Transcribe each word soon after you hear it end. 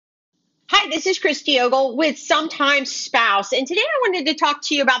Hi, this is Christy Ogle with Sometimes Spouse, and today I wanted to talk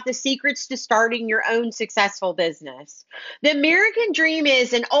to you about the secrets to starting your own successful business. The American dream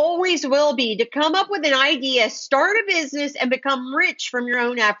is and always will be to come up with an idea, start a business, and become rich from your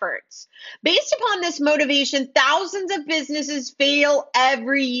own efforts. Based upon this motivation, thousands of businesses fail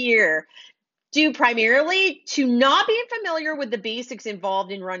every year due primarily to not being familiar with the basics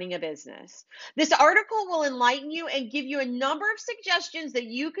involved in running a business. This article will enlighten you and give you a number of suggestions that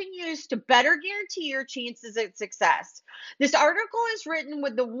you can use to better guarantee your chances at success. This article is written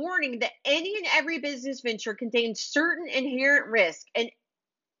with the warning that any and every business venture contains certain inherent risk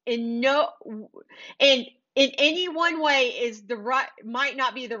in no and in any one way is the right might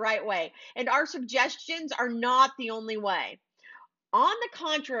not be the right way, and our suggestions are not the only way. On the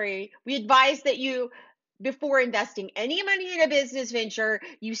contrary, we advise that before investing any money in a business venture,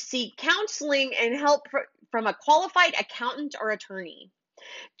 you seek counseling and help from a qualified accountant or attorney.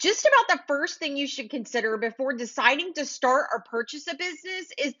 Just about the first thing you should consider before deciding to start or purchase a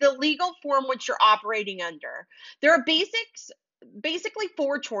business is the legal form which you're operating under. There are basically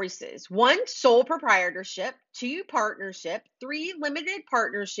four choices: one, sole proprietorship; two, partnership; three, limited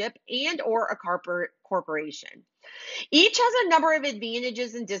partnership and or a corporation. Each has a number of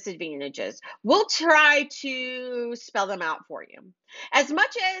advantages and disadvantages. We'll try to spell them out for you. As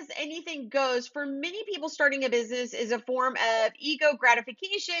much as anything goes, for many people, starting a business is a form of ego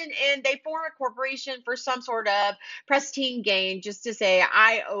gratification, and they form a corporation for some sort of pristine gain, just to say,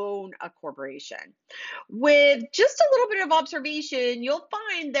 I own a corporation. With just a little bit of observation, you'll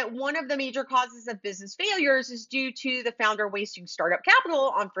find that one of the major causes of business failures is due to the founder wasting startup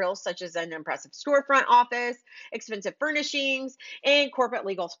capital on frills such as an impressive storefront office, expensive furnishings, and corporate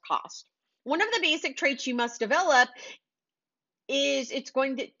legal costs. One of the basic traits you must develop is it's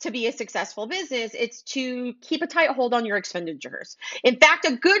going to be a successful business, it's to keep a tight hold on your expenditures. In fact,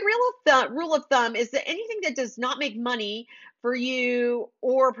 a good rule of thumb is that anything that does not make money for you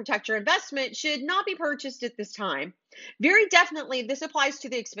or protect your investment should not be purchased at this time. Very definitely, this applies to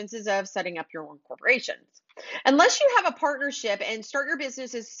the expenses of setting up your own corporations. Unless you have a partnership and start your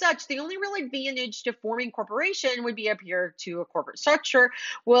business as such, the only real advantage to forming corporation would be up here to a corporate structure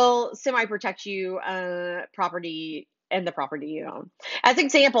will semi-protect you property and the property you own. As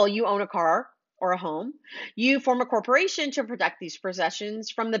example, you own a car or a home. You form a corporation to protect these possessions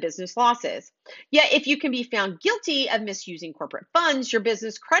from the business losses. Yet, if you can be found guilty of misusing corporate funds, your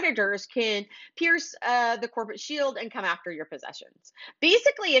business creditors can pierce the corporate shield and come after your possessions.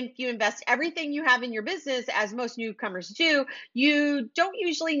 Basically, if you invest everything you have in your business, as most newcomers do, you don't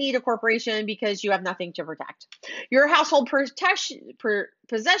usually need a corporation because you have nothing to protect. Your household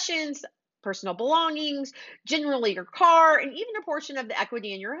possessions, personal belongings, generally your car, and even a portion of the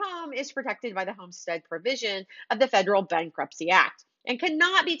equity in your home is protected by the homestead provision of the Federal Bankruptcy Act and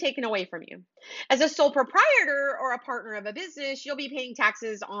cannot be taken away from you. As a sole proprietor or a partner of a business, you'll be paying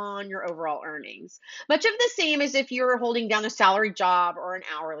taxes on your overall earnings, much of the same as if you're holding down a salary job or an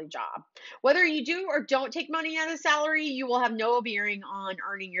hourly job. Whether you do or don't take money out of salary, you will have no bearing on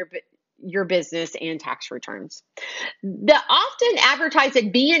earning your business and tax returns. The often advertised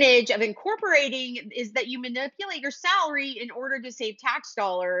advantage of incorporating is that you manipulate your salary in order to save tax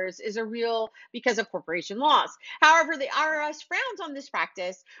dollars is a real because of corporation laws. However, the IRS frowns on this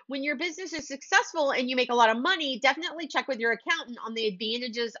practice. When your business is successful and you make a lot of money, definitely check with your accountant on the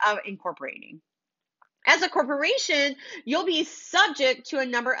advantages of incorporating. As a corporation, you'll be subject to a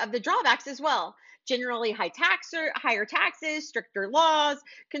number of the drawbacks as well. Generally, higher taxes, stricter laws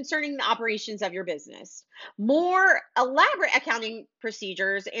concerning the operations of your business, more elaborate accounting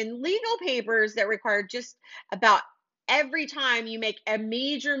procedures, and legal papers that require just about every time you make a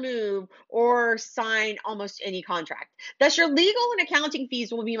major move or sign almost any contract. Thus, your legal and accounting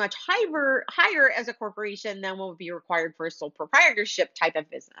fees will be much higher as a corporation than will be required for a sole proprietorship type of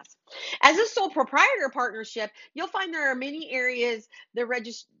business. As a sole proprietor partnership, you'll find there are many areas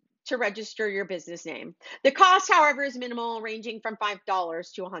to register your business name. The cost, however, is minimal, ranging from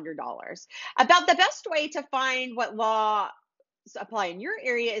 $5 to $100. About the best way to find what law apply in your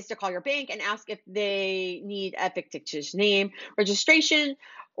area is to call your bank and ask if they need a fictitious name, registration,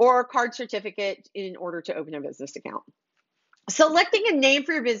 or card certificate in order to open a business account. Selecting a name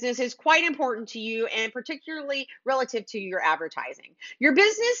for your business is quite important to you and particularly relative to your advertising. Your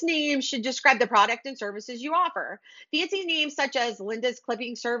business name should describe the product and services you offer. Fancy names such as Linda's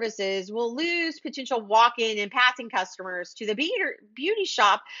Clipping Services will lose potential walk-in and passing customers to the beauty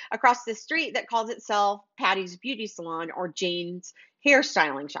shop across the street that calls itself Patty's Beauty Salon or Jane's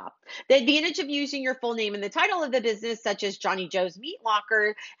hairstyling shop. The advantage of using your full name in the title of the business, such as Johnny Joe's Meat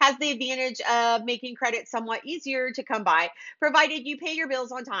Locker, has the advantage of making credit somewhat easier to come by, provided you pay your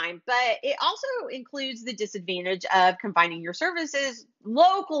bills on time. But it also includes the disadvantage of combining your services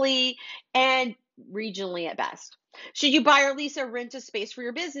locally and regionally at best. Should you buy or lease or rent a space for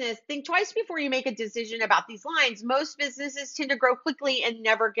your business? Think twice before you make a decision about these lines. Most businesses tend to grow quickly and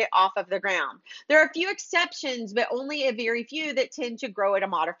never get off of the ground. There are a few exceptions, but only a very few that tend to grow at a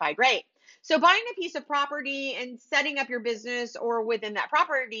modified rate. So, buying a piece of property and setting up your business or within that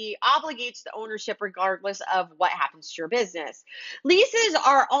property obligates the ownership regardless of what happens to your business. Leases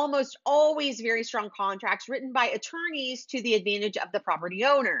are almost always very strong contracts written by attorneys to the advantage of the property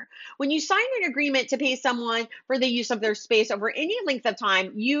owner. When you sign an agreement to pay someone for the use of their space over any length of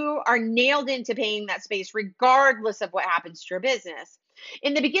time, you are nailed into paying that space regardless of what happens to your business.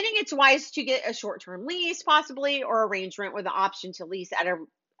 In the beginning, it's wise to get a short term lease, possibly, or arrangement with the option to lease at a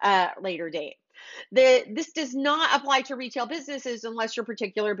later date. This does not apply to retail businesses unless your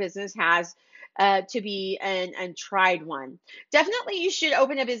particular business has to be an untried one. Definitely, you should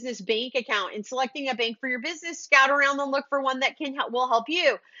open a business bank account. In selecting a bank for your business, scout around and look for one that will help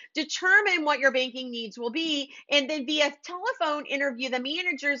you. Determine what your banking needs will be, and then via telephone interview the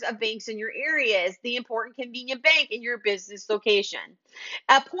managers of banks in your areas, the important convenient bank in your business location.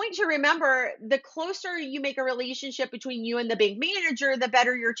 A point to remember, the closer you make a relationship between you and the bank manager, the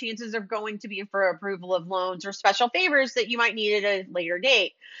better your chances are going to be for approval of loans or special favors that you might need at a later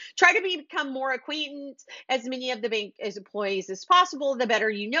date. Try to become more acquainted as many of the bank as employees as possible. The better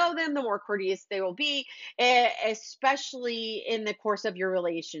you know them, the more courteous they will be, especially in the course of your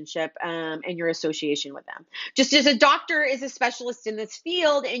relationship and your association with them. Just as a doctor is a specialist in this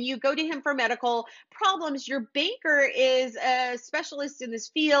field and you go to him for medical problems, your banker is a specialist in this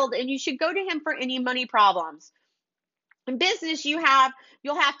field and you should go to him for any money problems. In business, you'll have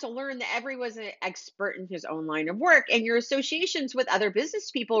to learn that everyone's an expert in his own line of work, and your associations with other business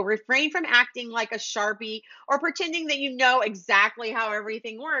people refrain from acting like a sharpie or pretending that you know exactly how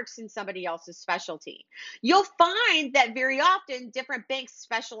everything works in somebody else's specialty. You'll find that very often different banks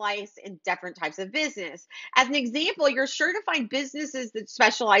specialize in different types of business. As an example, you're sure to find businesses that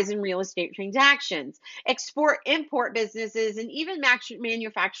specialize in real estate transactions, export import businesses, and even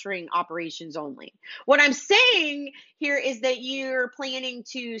manufacturing operations only. What I'm saying here is that you're planning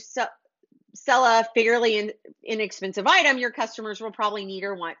to sell a fairly inexpensive item, your customers will probably need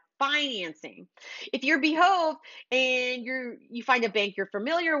or want financing. If you're Behove and you find a bank you're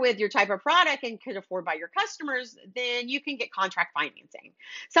familiar with, your type of product and could afford by your customers, then you can get contract financing.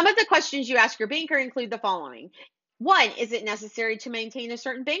 Some of the questions you ask your banker include the following. One, is it necessary to maintain a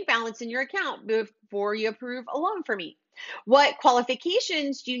certain bank balance in your account before you approve a loan for me? What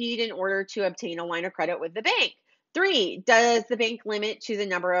qualifications do you need in order to obtain a line of credit with the bank? Three, does the bank limit to the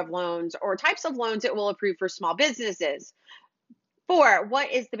number of loans or types of loans it will approve for small businesses? Four,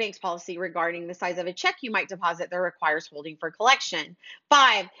 what is the bank's policy regarding the size of a check you might deposit that requires holding for collection?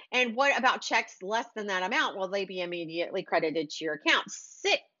 Five, and what about checks less than that amount? Will they be immediately credited to your account?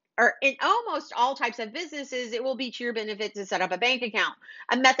 Six, or in almost all types of businesses, it will be to your benefit to set up a bank account,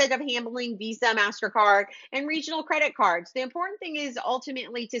 a method of handling Visa, MasterCard, and regional credit cards. The important thing is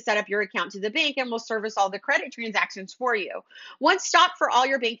ultimately to set up your account to the bank and will service all the credit transactions for you. One stop for all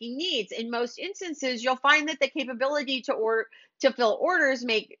your banking needs. In most instances, you'll find that the capability to fill orders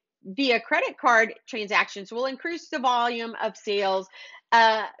make via credit card transactions will increase the volume of sales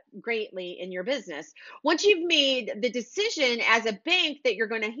greatly in your business. Once you've made the decision as a bank that you're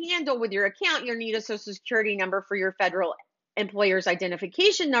going to handle with your account, you'll need a social security number for your federal employer's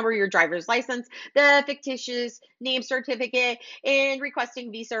identification number, your driver's license, the fictitious name certificate, and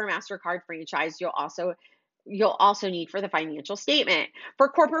requesting Visa or MasterCard franchise. You'll also need for the financial statement. For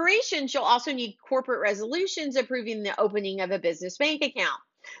corporations, you'll also need corporate resolutions approving the opening of a business bank account.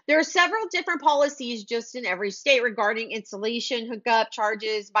 There are several different policies just in every state regarding installation, hookup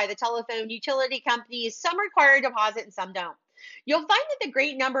charges by the telephone utility companies. Some require a deposit and some don't. You'll find that the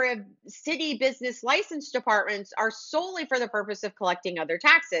great number of city business license departments are solely for the purpose of collecting other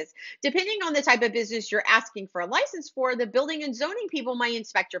taxes. Depending on the type of business you're asking for a license for, the building and zoning people might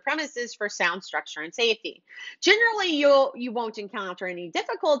inspect your premises for sound structure and safety. Generally, you won't encounter any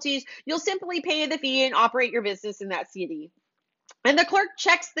difficulties. You'll simply pay the fee and operate your business in that city. And the clerk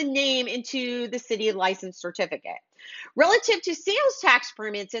checks the name into the city license certificate. Relative to sales tax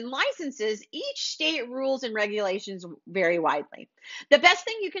permits and licenses, each state rules and regulations vary widely. The best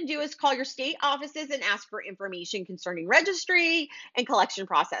thing you can do is call your state offices and ask for information concerning registry and collection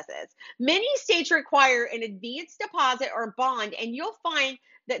processes. Many states require an advance deposit or bond, and you'll find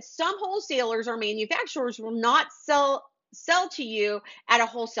that some wholesalers or manufacturers will not sell sell to you at a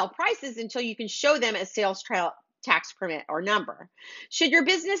wholesale prices until you can show them a sales trail tax permit or number. Should your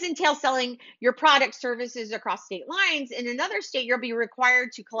business entail selling your product services across state lines in another state, you'll be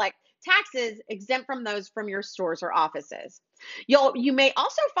required to collect taxes exempt from those from your stores or offices. You may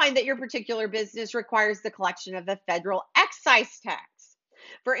also find that your particular business requires the collection of the federal excise tax.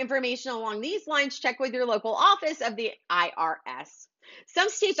 For information along these lines, check with your local office of the IRS. Some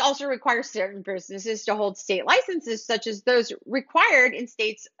states also require certain businesses to hold state licenses, such as those required in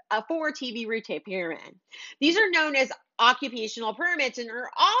states for TV repairmen. These are known as occupational permits and are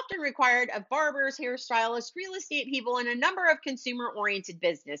often required of barbers, hairstylists, real estate people, and a number of consumer-oriented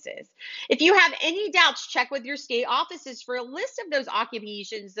businesses. If you have any doubts, check with your state offices for a list of those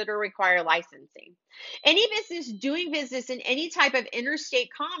occupations that are require licensing. Any business doing business in any type of interstate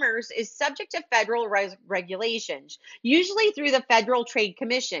commerce is subject to federal regulations, usually through the Federal Trade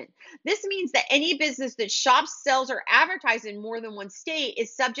Commission. This means that any business that shops, sells, or advertises in more than one state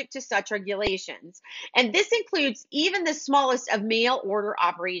is subject to such regulations. And this includes even the smallest of mail order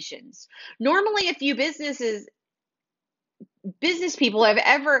operations. Normally, a few business people have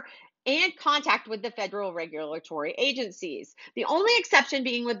ever and contact with the federal regulatory agencies. The only exception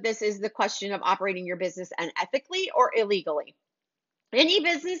being with this is the question of operating your business unethically or illegally. Any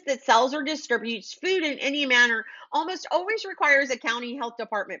business that sells or distributes food in any manner almost always requires a county health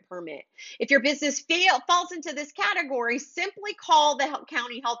department permit. If your business falls into this category, simply call the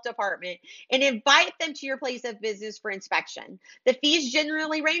county health department and invite them to your place of business for inspection. The fees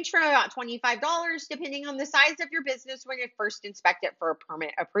generally range from about $25 depending on the size of your business when it first inspected for a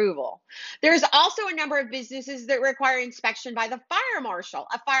permit approval. There's also a number of businesses that require inspection by the fire marshal,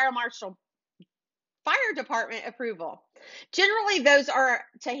 fire department approval. Generally, those are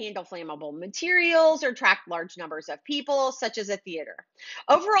to handle flammable materials or track large numbers of people, such as a theater.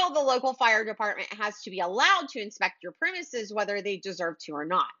 Overall, the local fire department has to be allowed to inspect your premises, whether they deserve to or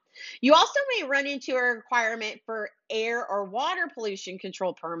not. You also may run into a requirement for air or water pollution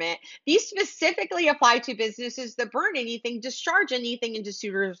control permit. These specifically apply to businesses that burn anything, discharge anything into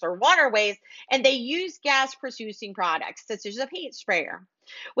sewers or waterways, and they use gas producing products, such as a paint sprayer.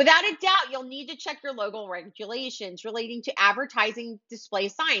 Without a doubt, you'll need to check your local regulations relating to advertising display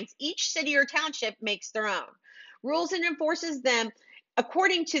signs. Each city or township makes their own rules and enforces them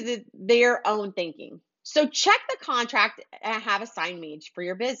according to their own thinking. So check the contract and have a sign made for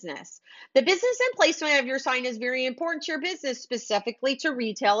your business. The business and placement of your sign is very important to your business, specifically to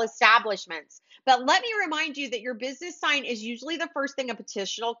retail establishments. But let me remind you that your business sign is usually the first thing a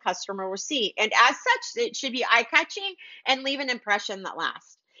potential customer will see. And as such, it should be eye-catching and leave an impression that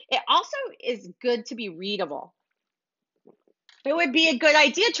lasts. It also is good to be readable. It would be a good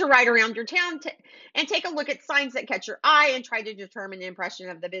idea to ride around your town and take a look at signs that catch your eye and try to determine the impression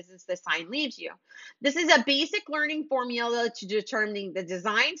of the business the sign leaves you. This is a basic learning formula to determining the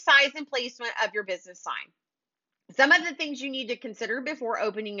design, size, and placement of your business sign. Some of the things you need to consider before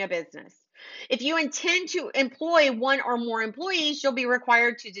opening a business. If you intend to employ one or more employees, you'll be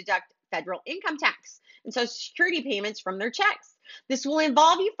required to deduct federal income tax and Social Security payments from their checks. This will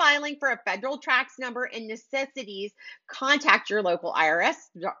involve you filing for a federal tax number and necessities. Contact your local IRS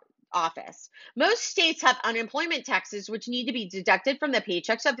office. Most states have unemployment taxes, which need to be deducted from the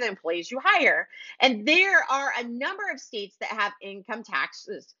paychecks of the employees you hire. And there are a number of states that have income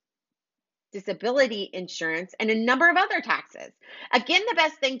taxes, disability insurance, and a number of other taxes. Again, the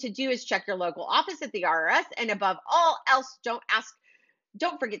best thing to do is check your local office at the IRS, and above all else,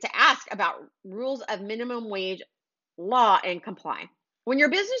 don't forget to ask about rules of minimum wage law and comply. When your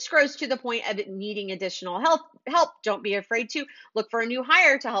business grows to the point of needing additional help, don't be afraid to look for a new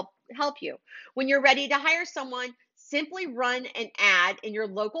hire to help you. When you're ready to hire someone, simply run an ad in your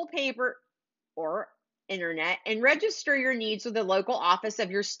local paper or internet and register your needs with the local office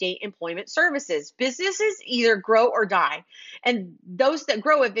of your state employment services. Businesses either grow or die, and those that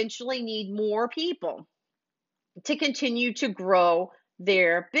grow eventually need more people to continue to grow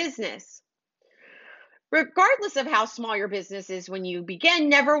their business. Regardless of how small your business is when you begin,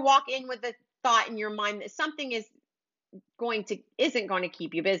 never walk in with the thought in your mind that something isn't going to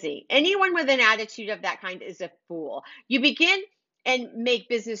keep you busy. Anyone with an attitude of that kind is a fool. You begin and make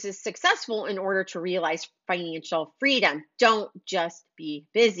businesses successful in order to realize financial freedom. Don't just be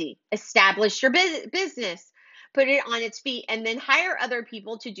busy. Establish your business. Put it on its feet, and then hire other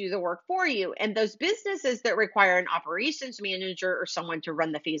people to do the work for you. And those businesses that require an operations manager or someone to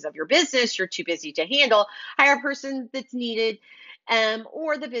run the phase of your business you're too busy to handle, hire a person that's needed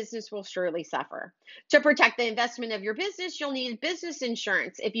or the business will surely suffer. To protect the investment of your business, you'll need business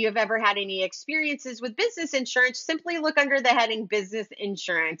insurance. If you have ever had any experiences with business insurance, simply look under the heading Business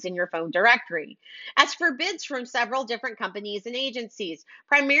Insurance in your phone directory. As for bids from several different companies and agencies,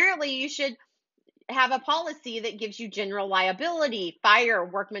 primarily you should have a policy that gives you general liability, fire,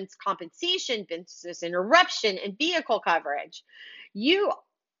 workman's compensation, business interruption, and vehicle coverage. You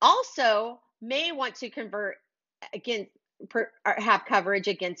also may want to convert again have coverage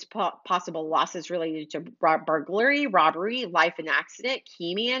against possible losses related to burglary, robbery, life and accident,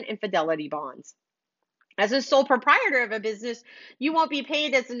 keyman, and fidelity bonds. As a sole proprietor of a business, you won't be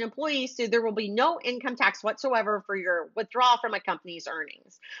paid as an employee, so there will be no income tax whatsoever for your withdrawal from a company's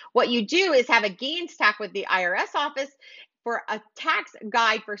earnings. What you do is have a gains tax with the IRS office for a tax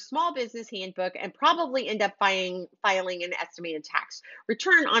guide for small business handbook and probably end up filing an estimated tax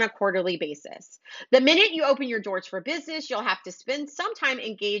return on a quarterly basis. The minute you open your doors for business, you'll have to spend some time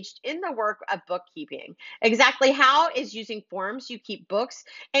engaged in the work of bookkeeping. Exactly how is using forms you keep books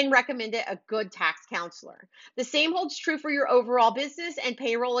and recommended a good tax counselor. The same holds true for your overall business and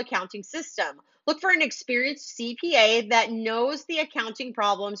payroll accounting system. Look for an experienced CPA that knows the accounting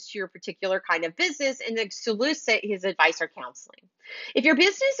problems to your particular kind of business and solicit his advice or counseling. If your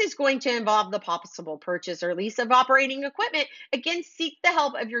business is going to involve the possible purchase or lease of operating equipment, again, seek the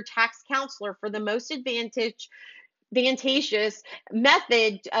help of your tax counselor for the most advantageous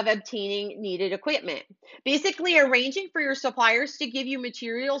method of obtaining needed equipment. Basically, arranging for your suppliers to give you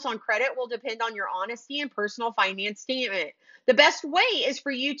materials on credit will depend on your honesty and personal finance statement. The best way is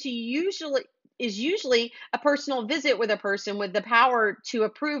for you to usually a personal visit with a person with the power to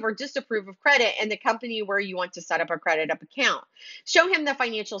approve or disapprove of credit and the company where you want to set up a credit up account. Show him the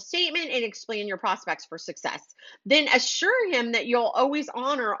financial statement and explain your prospects for success. Then assure him that you'll always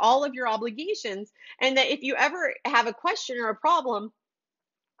honor all of your obligations and that if you ever have a question or a problem,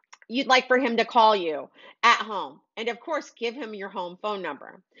 you'd like for him to call you at home. And of course, give him your home phone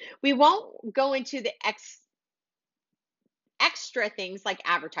number. We won't go into the extra things like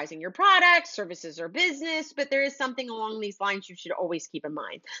advertising your products, services, or business, but there is something along these lines you should always keep in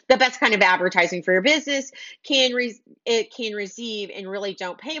mind. The best kind of advertising for your business it can receive and really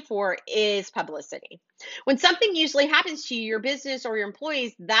don't pay for is publicity. When something usually happens to you, your business or your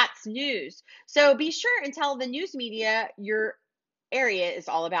employees, that's news. So be sure and tell the news media your area is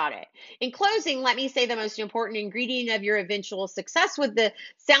all about it. In closing, let me say the most important ingredient of your eventual success with the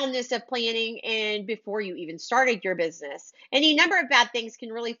soundness of planning and before you even started your business. Any number of bad things can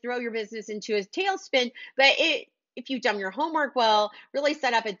really throw your business into a tailspin, but if you've done your homework well, really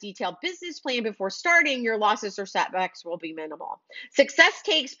set up a detailed business plan before starting, your losses or setbacks will be minimal. Success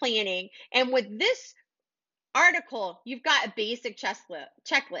takes planning, and with this article, you've got a basic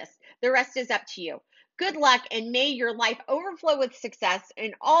checklist. The rest is up to you. Good luck, and may your life overflow with success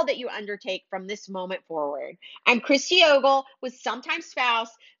in all that you undertake from this moment forward. I'm Christy Ogle with Sometimes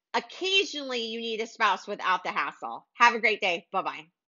Spouse. Occasionally, you need a spouse without the hassle. Have a great day. Bye bye.